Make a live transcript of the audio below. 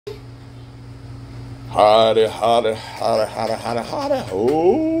Howdy, howdy, howdy, howdy, howdy, howdy.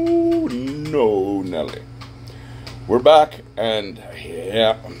 Oh, no, Nelly. We're back, and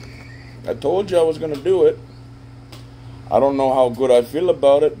yeah, I told you I was going to do it. I don't know how good I feel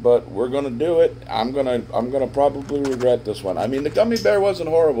about it, but we're going to do it. I'm gonna probably regret this one. I mean, the gummy bear wasn't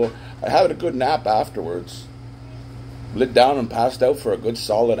horrible. I had a good nap afterwards. Lit down and passed out for a good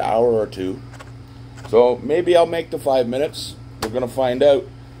solid hour or two. So maybe I'll make the 5 minutes. We're going to find out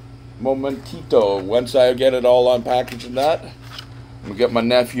momentito. Once I get it all unpackaged and that, I'm going to get my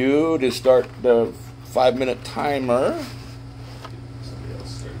nephew to start the 5-minute timer. Somebody else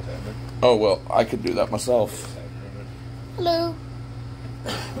start a timer. Oh, well, I could do that myself. Hello.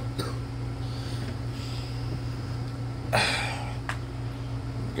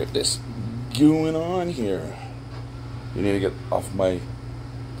 Get this going on here. You need to get off my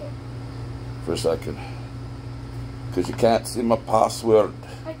for a second, because you can't see my password.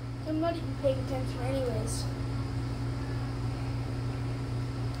 I'm not even paying attention anyways.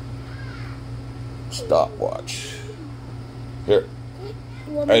 Stopwatch. Here.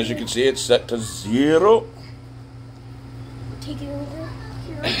 As you can see, it's set to 0. Take it over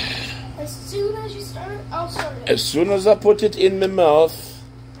here. As soon as you start, I'll start it. As soon as I put it in my mouth.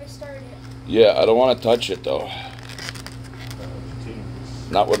 I start it. Yeah, I don't want to touch it though.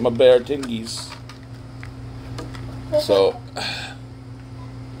 Not with my bare tingies. So,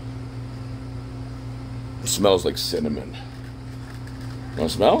 it smells like cinnamon. Want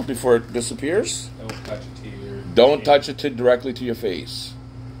to smell before it disappears? Don't touch it to your... Don't touch it directly to your face.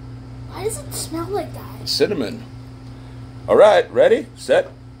 Why does it smell like that? It's cinnamon. All right, ready,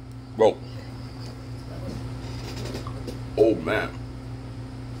 set, go. Oh man.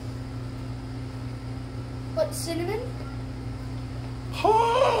 What, cinnamon?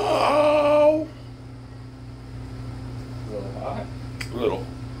 How? A little hot. Little.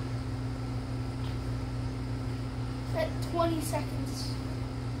 At 20 seconds.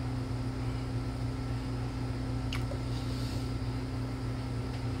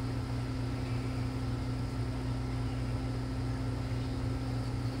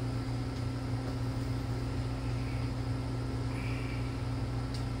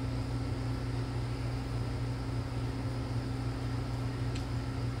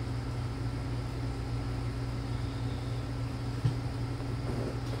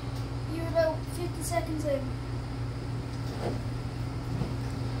 You're about 50 seconds in.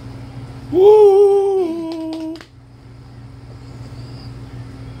 Woo!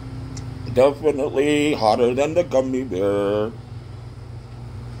 Definitely hotter than the gummy bear.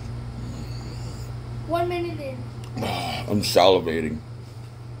 1 minute in. I'm salivating.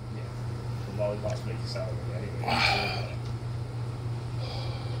 Yeah. The lollipops make you salivate anyway.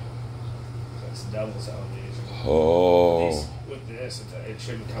 That's double salivation. Oh. With this, it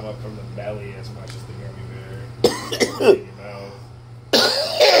shouldn't come up from the belly as much as the gummy bear. In your mouth.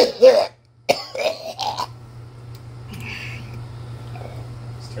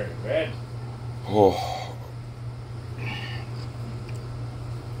 It's turning red. Oh.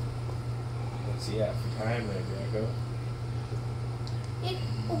 Let's see after time there, Greco.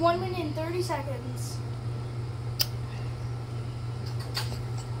 1 minute and 30 seconds.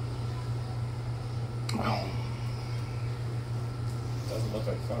 Doesn't look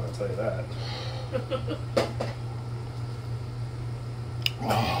like fun, I'll tell you that.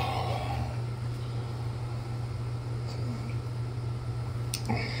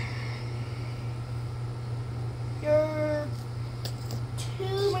 You're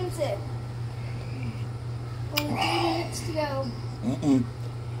 2 minutes in. Only 3 minutes to go. Mm-mm.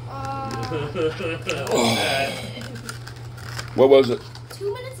 Uh, What was it?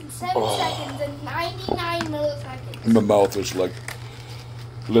 2 minutes and 7 seconds and 99 milliseconds. My mouth is like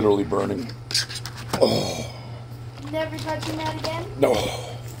literally burning. Oh. Never touching that again? No.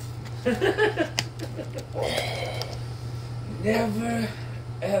 Never,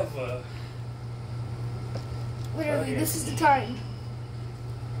 ever. Literally, this is the time.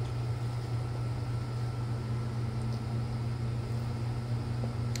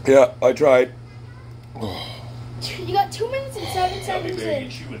 Yeah, I tried. You got 2 minutes and 7 Gummy seconds bear, in. you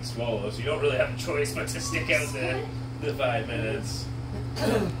chew and swallow, so you don't really have a choice but to stick out the 5 minutes.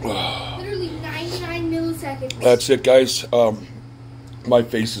 Literally 99 milliseconds. That's it, guys. My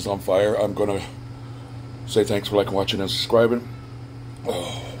face is on fire. I'm gonna say thanks for liking, watching, and subscribing.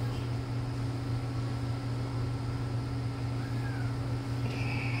 Oh.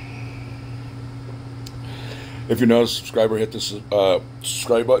 If you're not a subscriber, hit the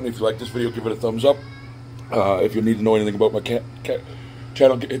subscribe button. If you like this video, give it a thumbs up. If you need to know anything about my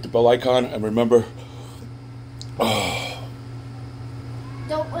channel, hit the bell icon. And remember,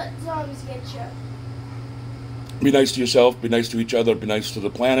 Don't let zombies get you. Be nice to yourself. Be nice to each other. Be nice to the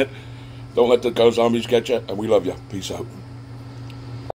planet. Don't let the zombies get you. And we love you. Peace out.